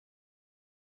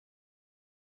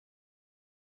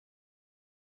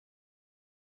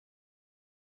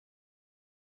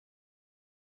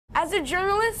As a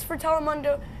journalist for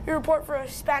Telemundo, you report for a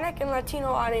Hispanic and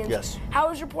Latino audience. Yes. How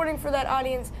is reporting for that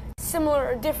audience similar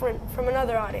or different from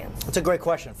another audience? It's a great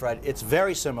question, Fred. It's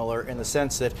very similar in the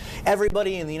sense that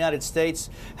everybody in the United States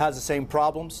has the same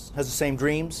problems, has the same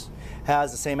dreams,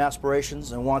 has the same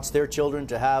aspirations, and wants their children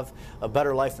to have a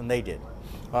better life than they did.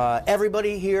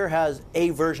 Everybody here has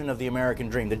a version of the American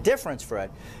dream. The difference,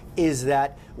 Fred, is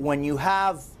that when you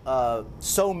have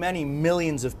so many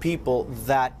millions of people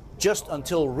that just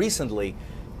until recently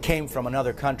came from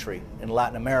another country in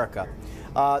Latin America,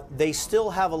 they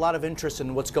still have a lot of interest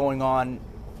in what's going on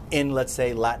in, let's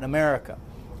say, Latin America.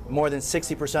 More than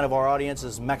 60% of our audience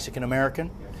is Mexican-American,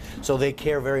 so they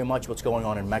care very much what's going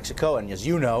on in Mexico. And as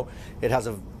you know, it has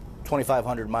a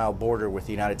 2,500-mile border with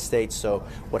the United States, so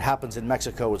what happens in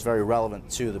Mexico is very relevant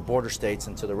to the border states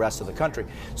and to the rest of the country.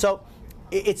 So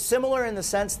it's similar in the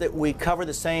sense that we cover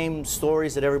the same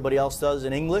stories that everybody else does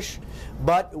in English,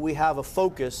 but we have a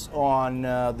focus on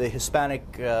the Hispanic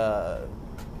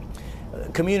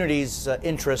community's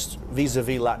interest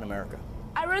vis-a-vis Latin America.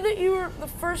 I read that you were the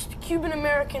first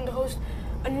Cuban-American to host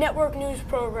a network news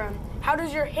program. How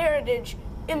does your heritage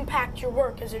impact your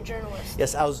work as a journalist?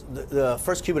 Yes, I was the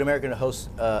first Cuban-American to host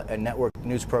a network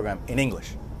news program in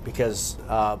English because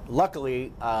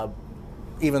luckily,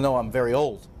 even though I'm very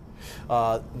old,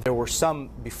 there were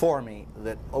some before me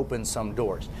that opened some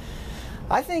doors.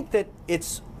 I think that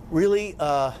it's really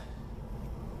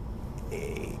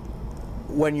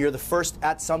when you're the first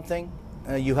at something,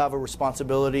 you have a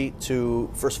responsibility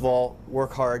to, first of all,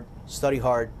 work hard, study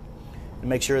hard, and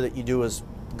make sure that you do as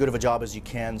good of a job as you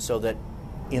can so that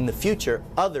in the future,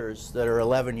 others that are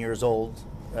 11 years old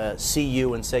see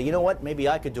you and say, you know what, maybe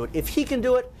I could do it. If he can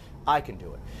do it, I can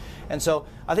do it. And so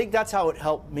I think that's how it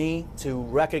helped me to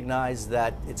recognize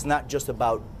that it's not just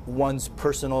about one's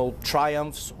personal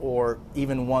triumphs or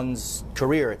even one's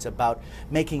career. It's about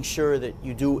making sure that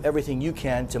you do everything you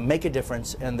can to make a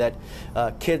difference, and that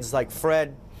kids like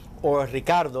Fred or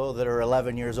Ricardo that are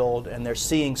 11 years old and they're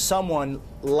seeing someone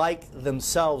like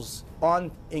themselves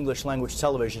on English language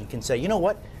television can say, you know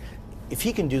what, if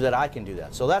he can do that, I can do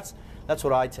that. So that's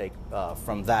what I take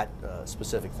from that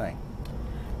specific thing.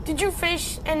 Did you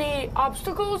face any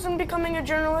obstacles in becoming a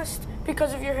journalist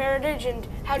because of your heritage, and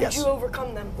how did you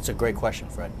overcome them? That's a great question,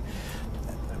 Fred.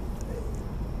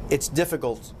 It's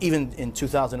difficult, even in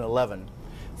 2011,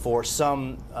 for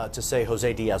some to say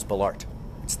Jose Diaz-Balart.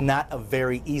 It's not a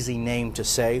very easy name to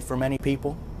say for many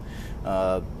people.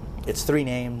 It's three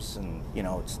names, and you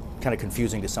know, it's kind of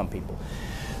confusing to some people.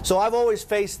 So I've always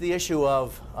faced the issue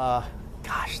of,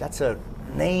 gosh, that's a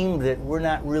name that we're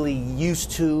not really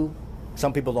used to.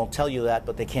 Some people don't tell you that,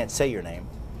 but they can't say your name.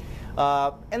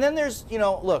 And then there's, you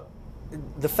know, look,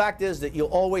 the fact is that you'll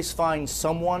always find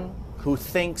someone who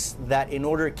thinks that in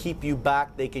order to keep you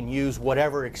back, they can use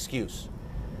whatever excuse.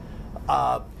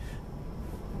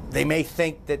 They may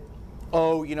think that,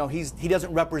 oh, you know, he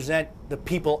doesn't represent the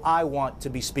people I want to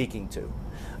be speaking to.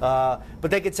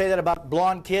 But they could say that about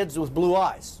blonde kids with blue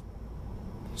eyes.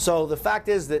 So the fact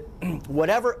is that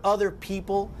whatever other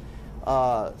people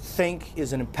think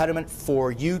is an impediment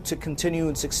for you to continue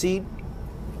and succeed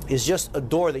is just a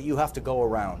door that you have to go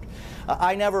around.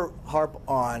 I never harp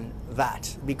on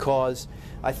that because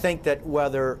I think that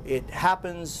whether it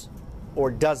happens or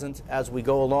doesn't as we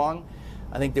go along,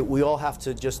 I think that we all have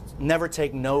to just never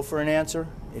take no for an answer.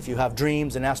 If you have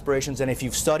dreams and aspirations, and if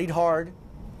you've studied hard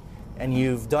and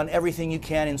you've done everything you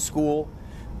can in school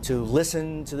to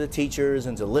listen to the teachers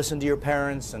and to listen to your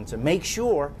parents and to make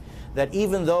sure that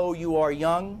even though you are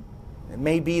young, it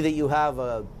may be that you have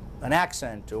an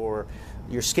accent, or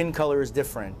your skin color is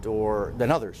different or than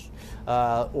others,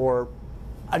 or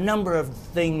a number of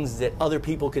things that other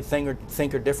people could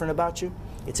think are different about you.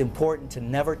 It's important to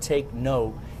never take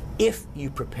no if you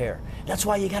prepare. That's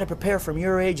why you got to prepare from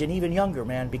your age and even younger,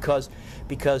 man, because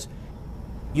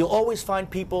you'll always find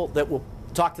people that will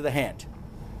talk to the hand,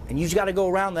 and you just got to go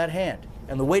around that hand.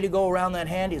 And the way to go around that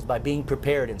hand is by being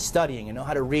prepared and studying and know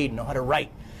how to read and know how to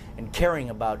write and caring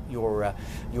about your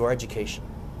education.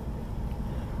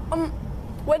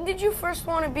 When did you first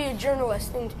want to be a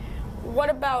journalist, and what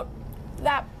about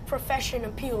that profession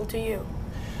appealed to you?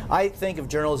 I think of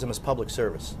journalism as public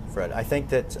service, Fred. I think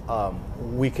that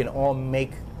we can all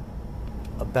make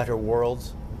a better world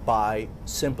by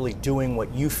simply doing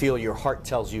what you feel your heart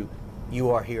tells you you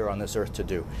are here on this earth to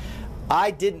do.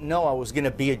 I didn't know I was going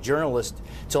to be a journalist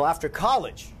till after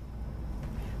college.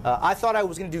 I thought I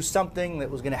was going to do something that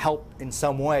was going to help in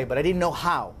some way, but I didn't know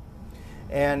how.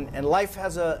 And life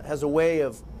has a way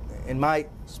of, in my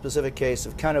specific case,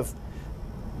 of kind of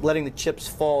letting the chips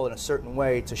fall in a certain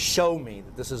way to show me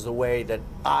that this is the way that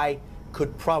I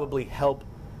could probably help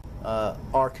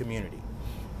our community.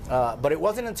 But it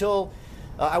wasn't until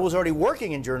I was already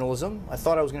working in journalism, I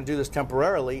thought I was going to do this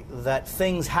temporarily, that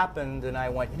things happened and I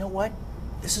went, you know what?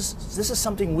 This is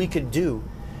something we could do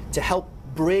to help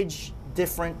bridge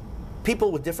different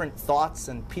people with different thoughts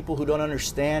and people who don't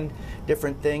understand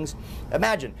different things.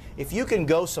 Imagine if you can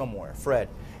go somewhere, Fred,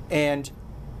 and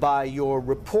by your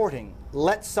reporting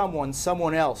let someone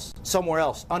somewhere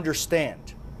else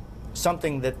understand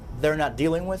something that they're not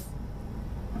dealing with,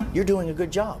 you're doing a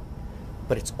good job.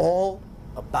 But it's all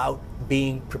about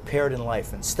being prepared in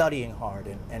life and studying hard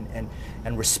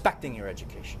and respecting your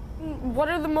education. What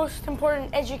are the most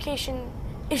important education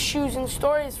issues and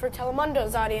stories for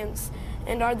Telemundo's audience,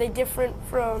 and are they different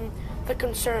from the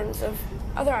concerns of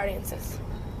other audiences?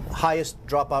 Highest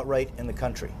dropout rate in the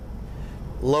country,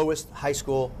 lowest high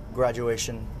school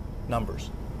graduation numbers,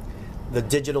 the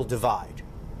digital divide.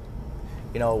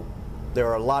 You know, there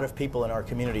are a lot of people in our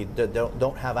community that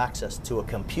don't have access to a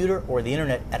computer or the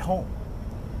internet at home.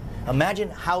 Imagine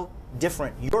how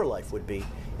different your life would be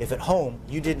if at home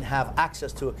you didn't have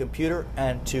access to a computer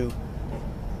and to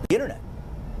the internet.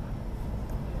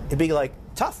 It'd be like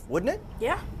tough, wouldn't it?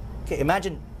 Yeah. Okay,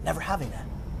 imagine never having that.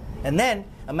 And then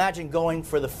imagine going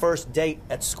for the first date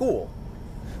at school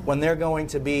when they're going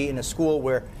to be in a school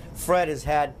where Fred has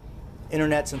had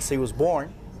internet since he was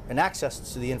born and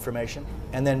access to the information,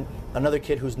 and then another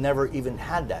kid who's never even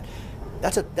had that.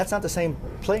 That's not the same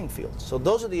playing field. So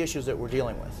those are the issues that we're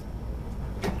dealing with.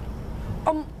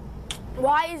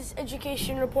 Why is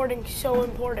education reporting so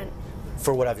important?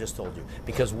 For what I've just told you.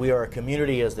 Because we are a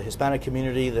community, as the Hispanic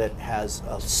community, that has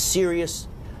a serious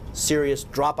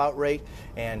dropout rate,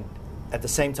 and at the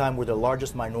same time we're the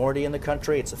largest minority in the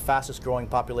country. It's the fastest growing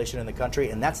population in the country,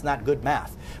 and that's not good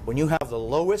math. When you have the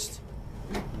lowest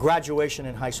graduation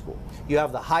in high school, you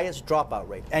have the highest dropout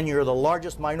rate, and you're the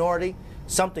largest minority,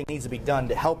 something needs to be done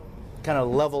to help kind of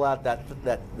level out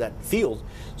that field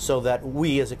so that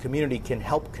we as a community can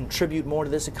help contribute more to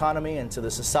this economy and to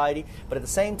the society, but at the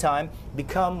same time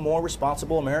become more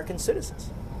responsible American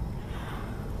citizens.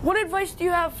 What advice do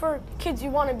you have for kids who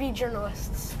want to be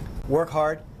journalists? Work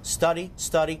hard, study,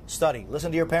 study, study.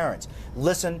 Listen to your parents.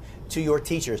 Listen to your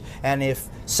teachers. And if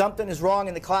something is wrong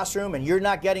in the classroom and you're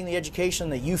not getting the education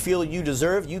that you feel you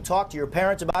deserve, you talk to your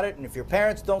parents about it. And if your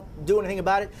parents don't do anything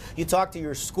about it, you talk to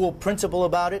your school principal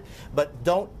about it. But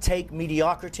don't take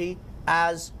mediocrity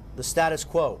as the status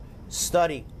quo.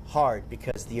 Study hard,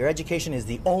 because your education is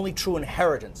the only true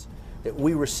inheritance that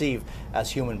we receive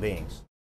as human beings.